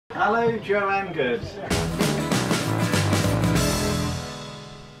Hello, Joanne Good.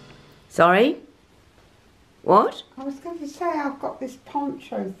 Sorry? What? I was going to say I've got this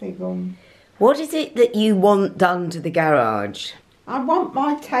poncho thing on. What is it that you want done to the garage? I want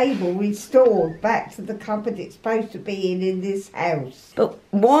my table restored back to the cupboard it's supposed to be in this house. But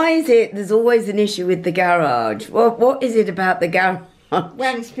why is it there's always an issue with the garage? What is it about the garage?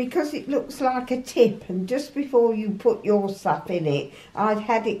 Well, it's because it looks like a tip, and just before you put your stuff in it, I'd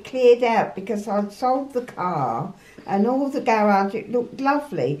had it cleared out because I'd sold the car and all the garage, it looked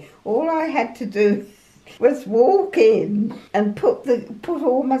lovely. All I had to do was walk in and put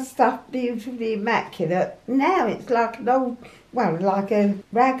all my stuff beautifully immaculate. Now it's like an old, well, like a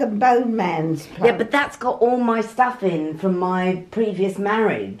rag and bone man's place. Yeah, but that's got all my stuff in from my previous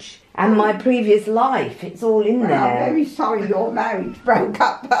marriage and my previous life. It's all in there. I'm very sorry your marriage broke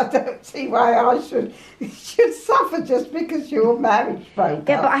up, but I don't see why I should suffer just because your marriage broke up.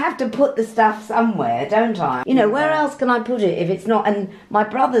 Yeah, but I have to put the stuff somewhere, don't I? You know, where else can I put it if it's not... And my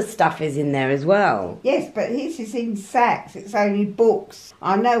brother's stuff is in there as well. Yes, but his is in sacks. It's only books.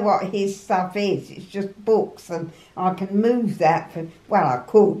 I know what his stuff is. It's just books, and I can move that for... Well, I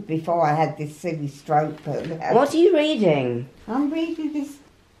could before I had this silly stroke. But What are you reading? I'm reading this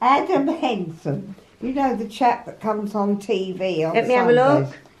Adam Henson. You know, the chap that comes on TV on Let me have a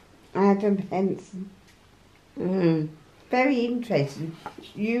look. Adam Henson. Very interesting.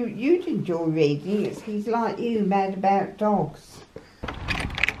 You'd enjoy reading it. He's like you, mad about dogs.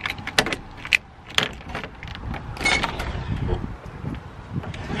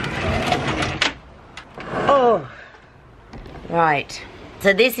 Oh, right.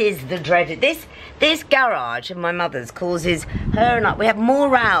 So this is the dreaded... This garage of my mother's causes her and I... We have more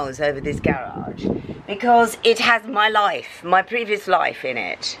rows over this garage because it has my life, my previous life in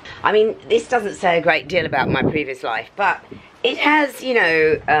it. I mean, this doesn't say a great deal about my previous life, but it has, you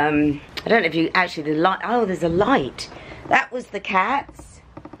know... I don't know if you... Actually, the light... Oh, there's a light. That was the cats.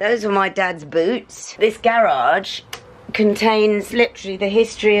 Those were my dad's boots. This garage contains literally the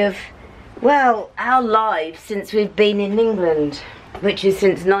history of... Well, our lives since we've been in England, which is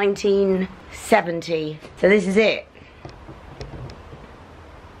since 1970. So this is it.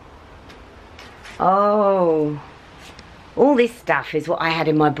 Oh, all this stuff is what I had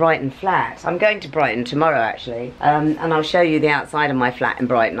in my Brighton flat. I'm going to Brighton tomorrow, actually, and I'll show you the outside of my flat in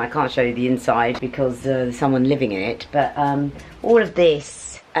Brighton. I can't show you the inside because there's someone living in it, but all of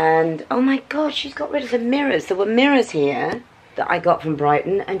this, and oh my God, she's got rid of the mirrors. There were mirrors here that I got from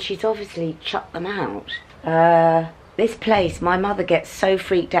Brighton, and she's obviously chucked them out. This place, my mother gets so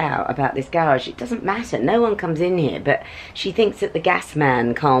freaked out about this garage. It doesn't matter, no one comes in here, but she thinks that the gas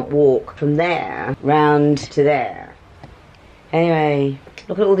man can't walk from there round to there. Anyway,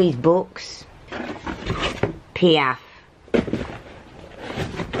 look at all these books. Piaf.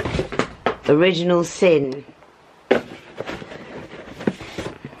 Original Sin.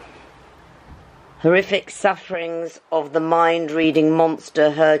 Horrific Sufferings of the Mind-Reading Monster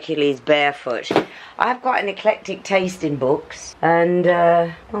Hercules Barefoot. I have quite an eclectic taste in books, and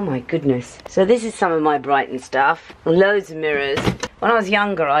oh my goodness. So this is some of my Brighton stuff. Loads of mirrors. When I was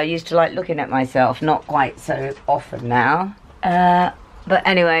younger, I used to like looking at myself, not quite so often now. But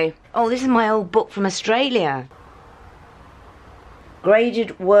anyway, oh, this is my old book from Australia.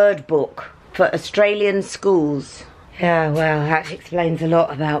 Graded word book for Australian schools. Yeah, well, that explains a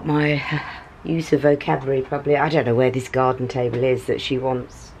lot about my use of vocabulary, probably. I don't know where this garden table is that she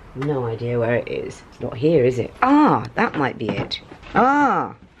wants. No idea where it is. It's not here, is it? Ah, that might be it.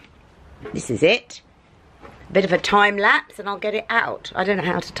 Ah, this is it. A bit of a time lapse and I'll get it out. I don't know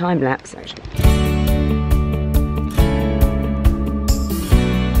how to time lapse, actually.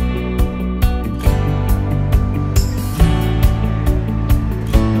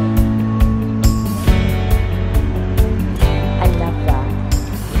 I love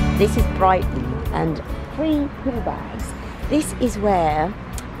that. This is Brighton and free poo bags. This is where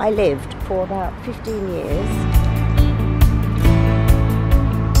I lived for about 15 years.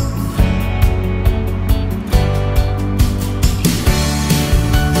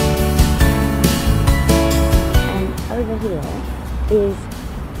 And over here is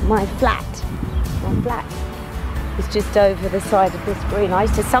my flat. My flat is just over the side of this green. I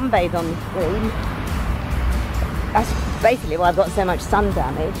used to sunbathe on this green. That's basically why I've got so much sun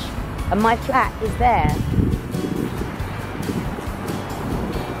damage. And my flat is there.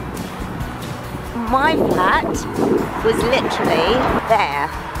 My flat was literally there.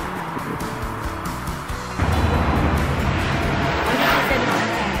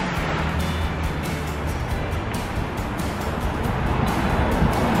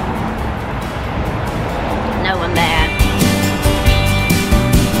 No one there.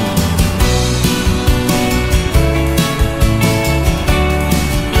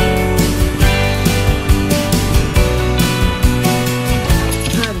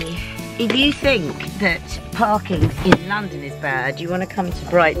 think that parking in London is bad, you want to come to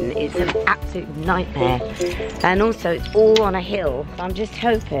Brighton, it's an absolute nightmare. And also it's all on a hill. I'm just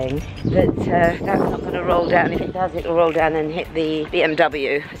hoping that that's not going to roll down. If it does, it'll roll down and hit the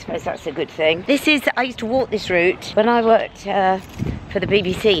BMW. I suppose that's a good thing. I used to walk this route when I worked for the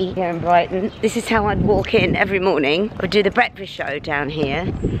BBC here in Brighton. This is how I'd walk in every morning. I would do the breakfast show down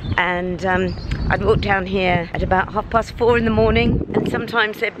here, and I'd walk down here at about 4:30 in the morning, and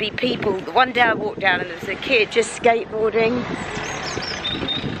sometimes there'd be people. One day I walked down and there was a kid just skateboarding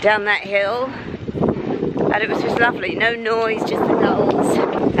down that hill, and it was just lovely. No noise, just the gulls,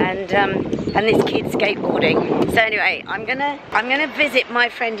 and this kid skateboarding. So anyway, I'm gonna visit my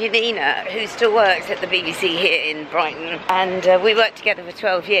friend Yanina, who still works at the BBC here in Brighton, and we worked together for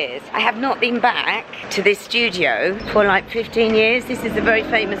 12 years. I have not been back to this studio for like 15 years. This is the very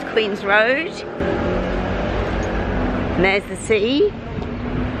famous Queen's Road. And there's the sea.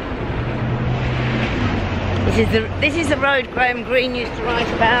 This is the road Graham Greene used to write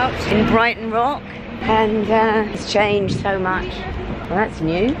about in Brighton Rock, and it's changed so much. Well, that's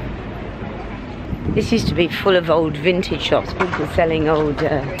new. This used to be full of old vintage shops, people selling old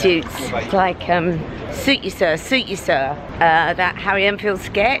suits. Like Suit You Sir, Suit You Sir. That Harry Enfield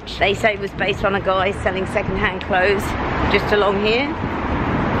sketch, they say was based on a guy selling second-hand clothes just along here.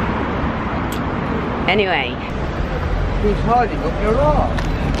 Anyway. He's hiding up your arse.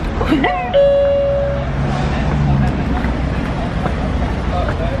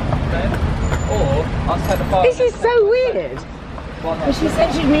 This is so weird. But she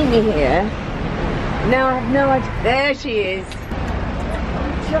said she'd meet me here. Now I have no idea. There she is.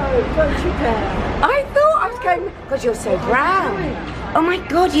 Joe, don't you dare. I thought I was going, because you're so brown. Oh my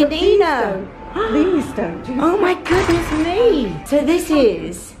God, Yanina. Please don't. Oh my goodness me. So this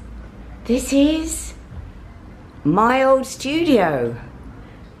is my old studio.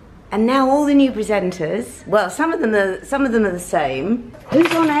 And now all the new presenters, well, some of them are the same.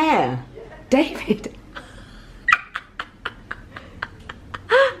 Who's on air? David.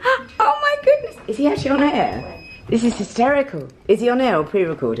 Oh my goodness. Is he actually on air? This is hysterical. Is he on air or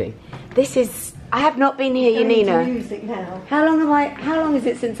pre-recording? This is, I have not been here, Yanina. Music now. How long is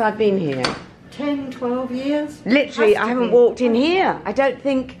it since I've been here? 10, 12 years. Literally, I haven't walked in here. I don't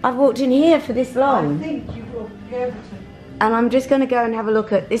think I've walked in here for this long. I think you will be able to. And I'm just going to go and have a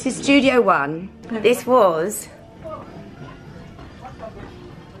look at, this is Studio 1. This was...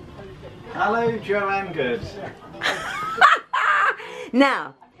 Hello, Joanne Good.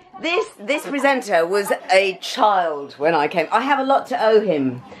 Now, this presenter was a child when I came. I have a lot to owe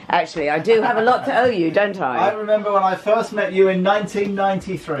him, actually. I do have a lot to owe you, don't I? I remember when I first met you in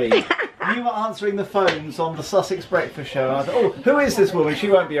 1993. You were answering the phones on the Sussex Breakfast Show, and I thought, oh, who is this woman? She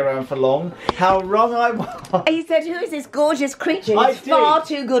won't be around for long. How wrong I was. He said, who is this gorgeous creature? He's far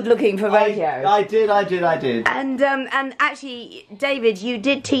too good looking for radio. I did. And actually, David, you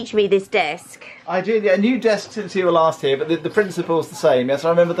did teach me this desk. I did, yeah, a new desk since you were last here, but the principle's the same. Yes, I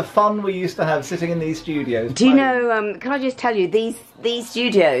remember the fun we used to have sitting in these studios. Do you know, can I just tell you, these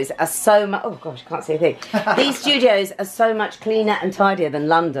studios are so much, oh gosh, I can't say a thing. These studios are so much cleaner and tidier than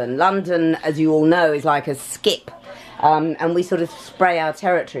London. London, as you all know, is like a skip. And we sort of spray our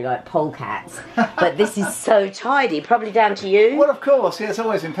territory like polecats. But this is so tidy, probably down to you. Well, of course, yeah, it's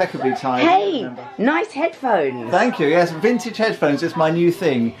always impeccably tidy. Hey, nice headphones. Thank you, yes, vintage headphones is my new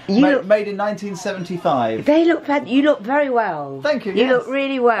thing. Made in 1975. They look, you look very well. Thank you, You look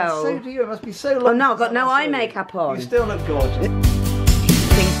really well. And so do you, it must be so long. Oh no, I've got no eye makeup on. You still look gorgeous.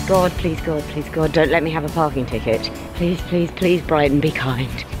 Please God, don't let me have a parking ticket. Please, Brighton, be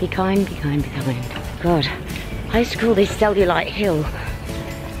kind. Be kind. God. I used to call this Cellulite Hill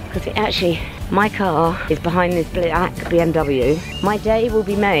because it actually, my car is behind this black BMW. My day will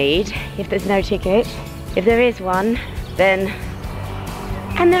be made if there's no ticket. If there is one, then...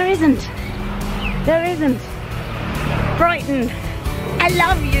 And there isn't. Brighton, I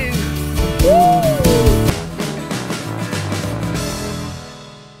love you. Woo!